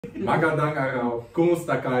Magandang araw.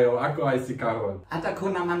 Kumusta kayo? Ako ay si Carol. At ako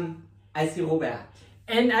naman ay si Robert.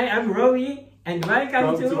 And I am Rowie. And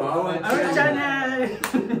welcome to our channel.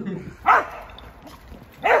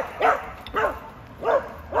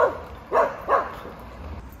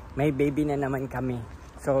 May baby na naman kami.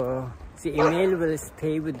 So, si Emil will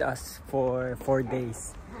stay with us for 4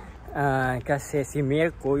 days. Kasi si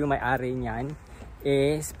Mirko, yung may-ari niyan,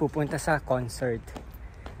 is pupunta sa concert.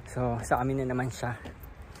 So, sa amin na naman siya.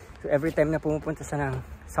 So, every time na pumupunta siya ng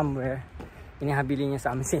somewhere, inahabili niya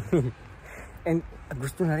sa amin si Emil. And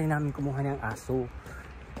gusto na rin namin kumuha ng aso.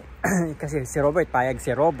 Kasi si Robert, payag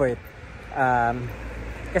si Robert.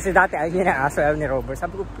 Kasi dati ayaw niya ng aso, ayaw ni Robert.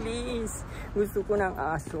 Sabi ko, please, gusto ko ng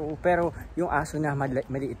aso. Pero yung aso na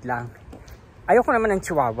maliit lang. Ayoko naman ng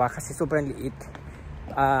chihuahua kasi sobrang liit.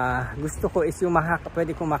 Gusto ko is yung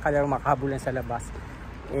pwede kong makalaro, makabulan sa labas.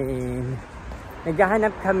 And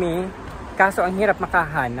naghahanap kami. Kaso ang hirap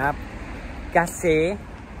makahanap kasi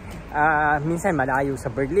minsan malayo sa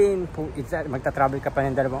Berlin, magta-travel ka pa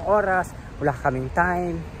ng 2 oras, wala kaming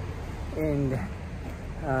time, and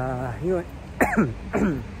yun.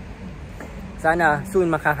 Sana soon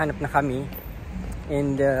makahanap na kami.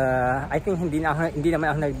 And I think hindi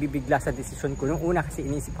naman ako nagbibigla sa desisyon ko. Nung una kasi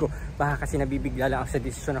inisip ko baka kasi nabibigla lang ako sa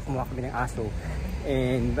desisyon na kumuha kami ng aso,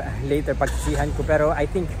 and later pagsisihan ko, pero I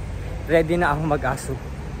think ready na ako mag-aso.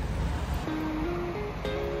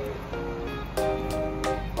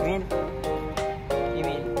 Emil.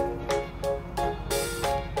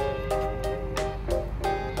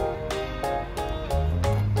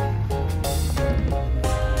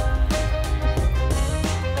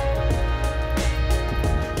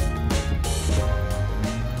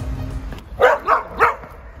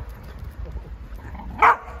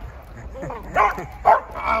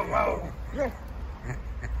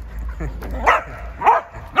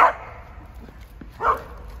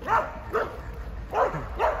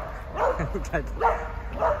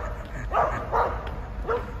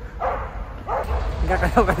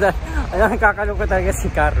 Nakakalungkot talaga si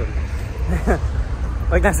Carol.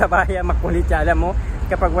 Pag nasa bahay, makulit siya. Alam mo,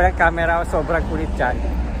 kapag walang camera, sobrang kulit siya.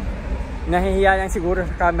 Nahihiya lang siguro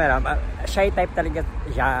sa camera. Shy type talaga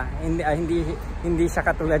siya. Hindi siya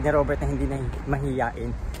katulad ni Robert na hindi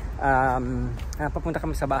mahihiyain. Papunta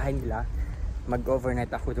kami sa bahay nila.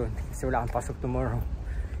 Mag-overnight ako doon kasi wala akong pasok tomorrow.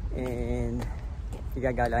 And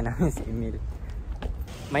igagala namin si Emil.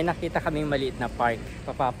 May nakita kaming maliit na park.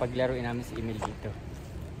 Papapaglaruin namin si Emil dito.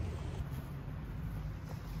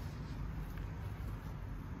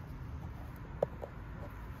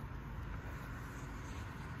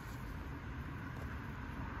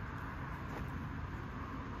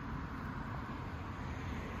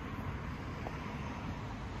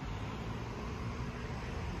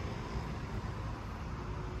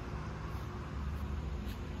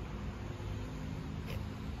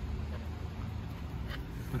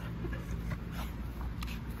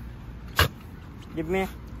 Gib mir.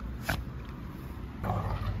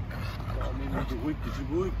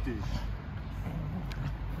 Beruhig dich.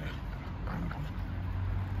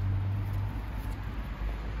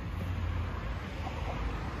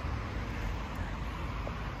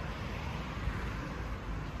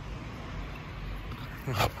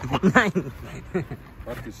 Nein.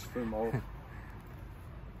 Warte, ich film auch.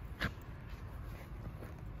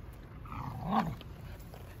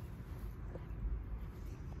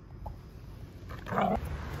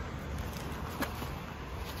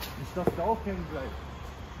 Nicht, dass du auch hängen bleibst.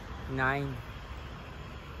 Nein.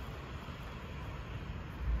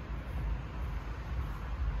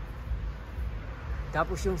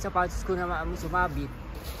 Tapos yung sapatos ko na sumabit.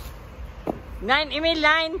 Nein, Emil,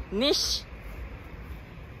 nein, nicht.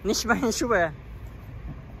 Nicht meine Schuhe.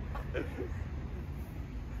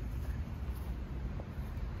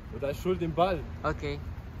 Oder ich schuld den Ball. Okay.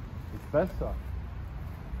 Ist besser.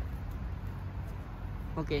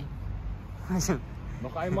 Okay.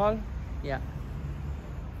 Noch einmal? Ja.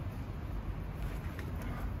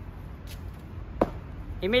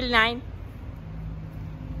 Emil, nein.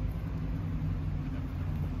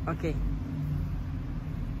 Okay.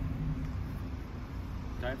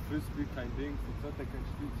 Kein Frisbee, kein Ding, sonst hat er kein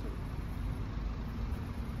Spielzeug.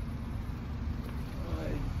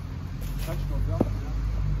 Kannst du noch sagen?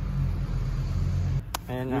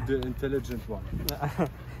 You're the intelligent one.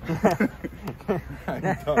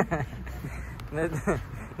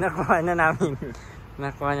 Nakuha na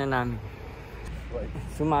namin.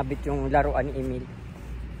 Sumabit yung laruan ni Emil.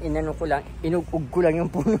 Inano ko lang, inugug ko lang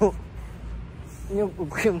yung puno. Inugug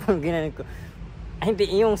ko yung puno, ginanon ko. Ay, hindi,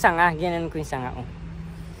 yung sanga, ginanon ko yung sanga. Oh.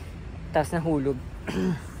 Tapos nahulog.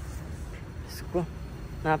 Ko,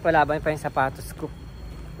 napalaban pa yung sapatos ko.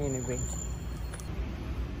 Anyway.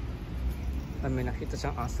 May nakita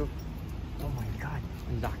siyang aso. Oh my God,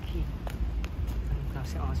 ang laki. Anong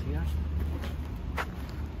klase aso yan?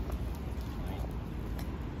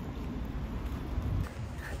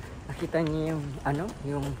 Nakita niyo yung ano?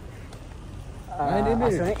 Yung Emil!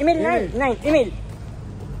 aso na. Emil! Emil!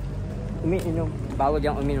 Emil, inom. Bawal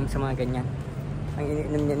yung uminom sa mga ganyan. Ang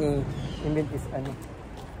ininom niya ni Emil is ano?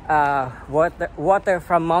 Water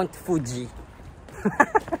from Mount Fuji.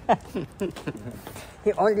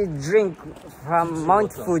 He only drink from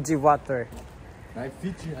Mount Fuji water. Nein,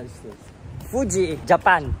 Fiji heißt das. Fuji,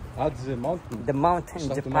 Japan. Ah, diese Mountain. The mountain, Ich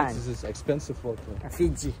dachte, Japan. das ist expensive water.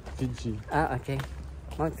 Fiji. Fiji. Ah, okay.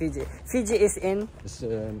 Mount Fiji. Fiji is in Ist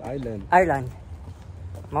ein Island. Ireland.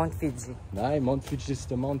 Mount Fiji. Nein, Mount Fiji ist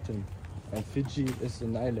the mountain. And Fiji is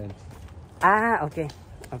an island. Ah, okay.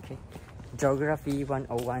 Okay. Geography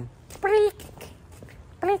 101. Prick!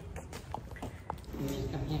 Prick!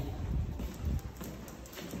 Come here.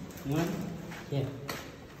 One. Here.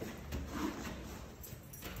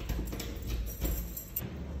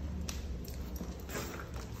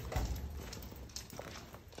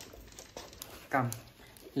 Come.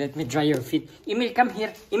 Let me dry your feet. Emil, come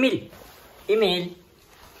here. Emil! Emil!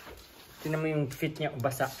 Tignan mo yung feet niya,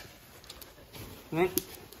 basa.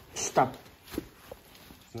 Stop.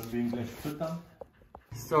 Sollen wir ihn gleich füttern?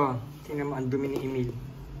 So, tingnan mo ang dumi ni Emil.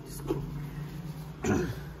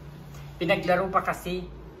 Pinaglaro pa kasi.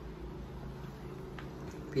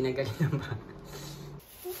 Pinagaling ba?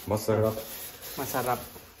 Masarap. Masarap.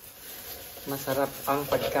 Masarap ang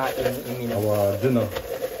pagkain ni Emil. Aber dünner.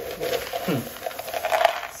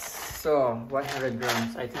 So, 100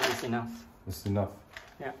 grams. I think it's enough. Ist enough.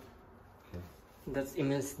 Yeah. Okay. That's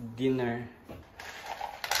Emil's dinner.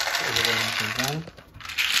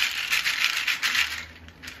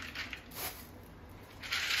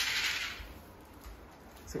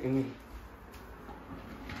 So, Emil.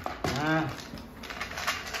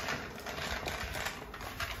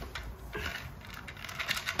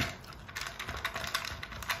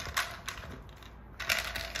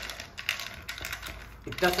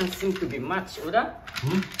 It doesn't seem to be much, Uda?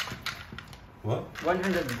 What?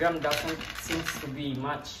 100 gram doesn't seem to be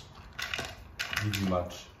much. Really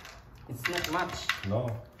much. It's not much. No.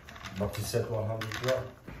 But you said 100 gram.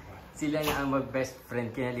 Sila na ang mag-best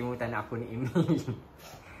friend. Kinalimutan na ako ni Emil.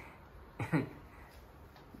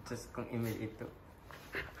 Just kung Emil ito.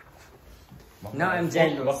 Now I'm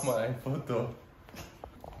jealous. Mach mal ein Foto.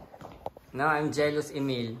 Now I'm jealous,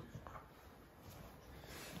 Emil.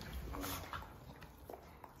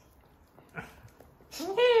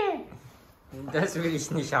 Das will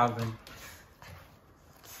ich nicht haben.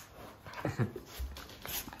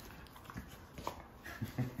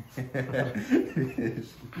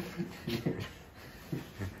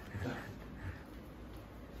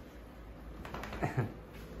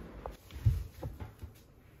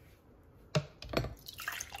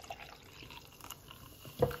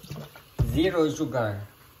 Zero sugar.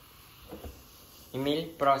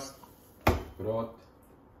 Emil, Prost. Brot.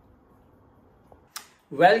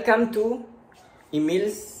 Welcome to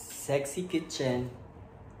Emil's Sexy Kitchen.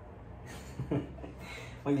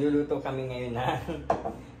 Magluluto kami ngayon ng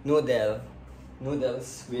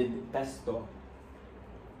noodles with pesto.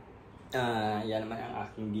 Yan naman ang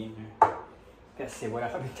aking dinner. Kasi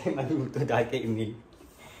wala kami tayo maluto dahil kay Emil.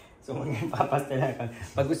 So magpapasta lang kami.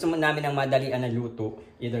 Pag gusto mo namin ng madalian na luto,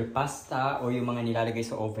 either pasta o yung mga nilalagay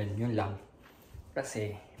sa oven, yun lang.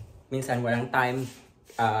 Kasi minsan walang time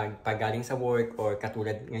pag galing sa work or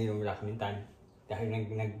katulad ngayon wala kaming time dahil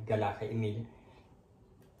naggala kay Emil.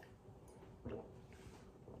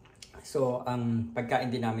 So,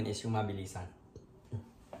 pagkain din namin is yung mabilisan.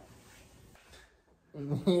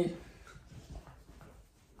 Emil.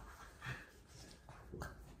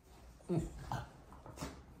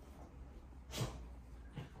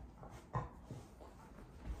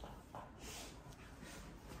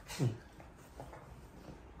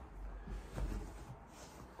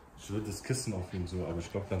 Ich würde das Kissen aufnehmen so, aber ich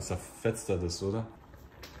glaube, dann zerfetzt er das, oder?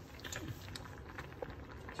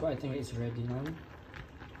 So I think it's ready now.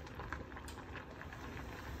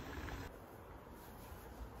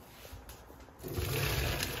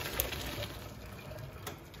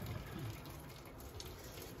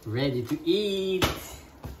 Ready to eat.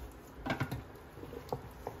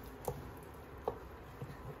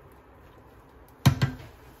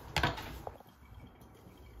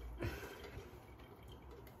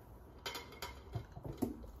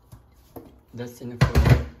 That's enough for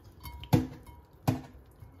me.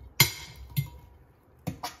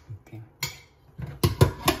 Okay.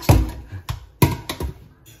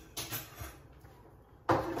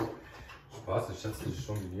 Spaß, ich schätze, ich ich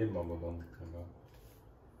schon gegeben, aber dann egal.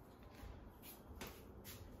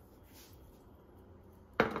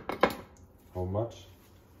 How much?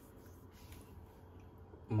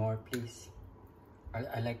 More, please.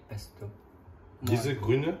 I like pesto. More. Diese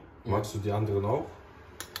grüne? Ja. Magst du die anderen auch?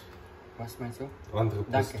 Was meinst du? Andere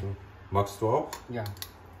Pesto. Danke. Magst du auch? Ja.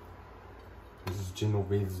 Das ist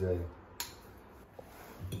Genovese.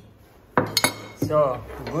 So,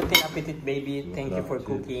 guten Appetit, baby. Thank you for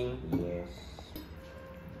cooking. Yes.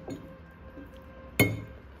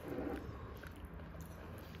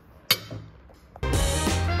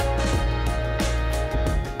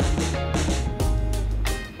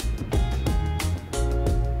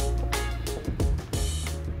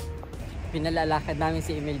 Pinalalakad namin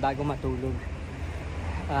si Emil bago matulog.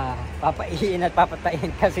 Papaihin at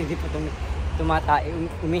papatayin kasi hindi pa tumatay.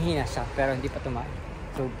 Umihina siya pero hindi pa tumatay.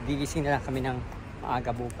 So gigising na lang kami ng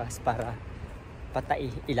maaga bukas para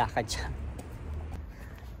ilakad siya.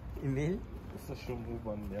 Emil? Ist das schon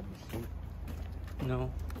U-Bahn? Ja, bestimmt. No.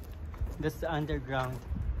 That's the underground.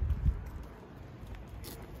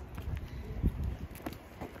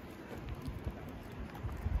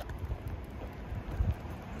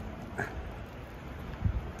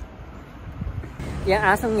 Yung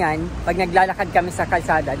asong yan, pag naglalakad kami sa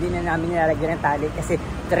kalsada, di na namin nilalagyan ng tali kasi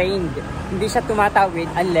trained. Hindi siya tumatawid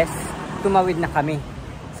unless tumawid na kami.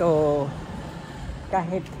 So,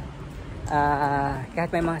 kahit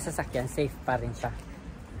may mga sasakyan, safe pa rin siya.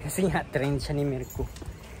 Kasi nga, trained siya ni Mirko.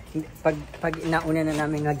 Pag nauna na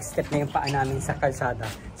namin nag-step na yung paa namin sa kalsada,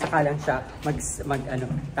 saka lang siya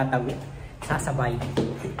tatawid, sasabay.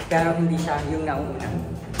 Pero hindi siya yung nauna.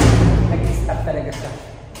 Nag-stop talaga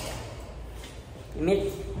siya.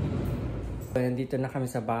 Emil. Nandito na kami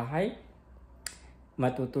sa bahay.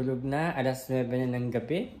 Matutulog na. Alas 9 na ng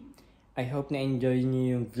gabi. I hope na-enjoy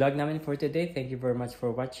niyo yung vlog namin for today. Thank you very much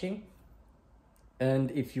for watching.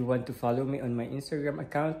 And if you want to follow me on my Instagram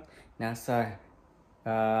account, nasa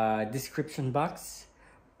description box.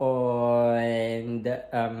 And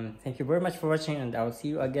thank you very much for watching. And I'll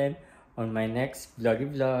see you again on my next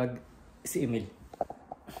vlog. Si Emil.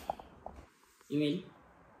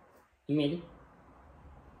 Emil?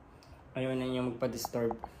 Ayaw na niya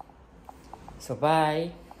magpa-disturb. So,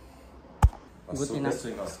 bye! Achso, deswegen hast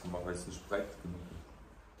du gemacht, weil es nicht breit genug ist.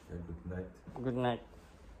 Ja, good night. Good night.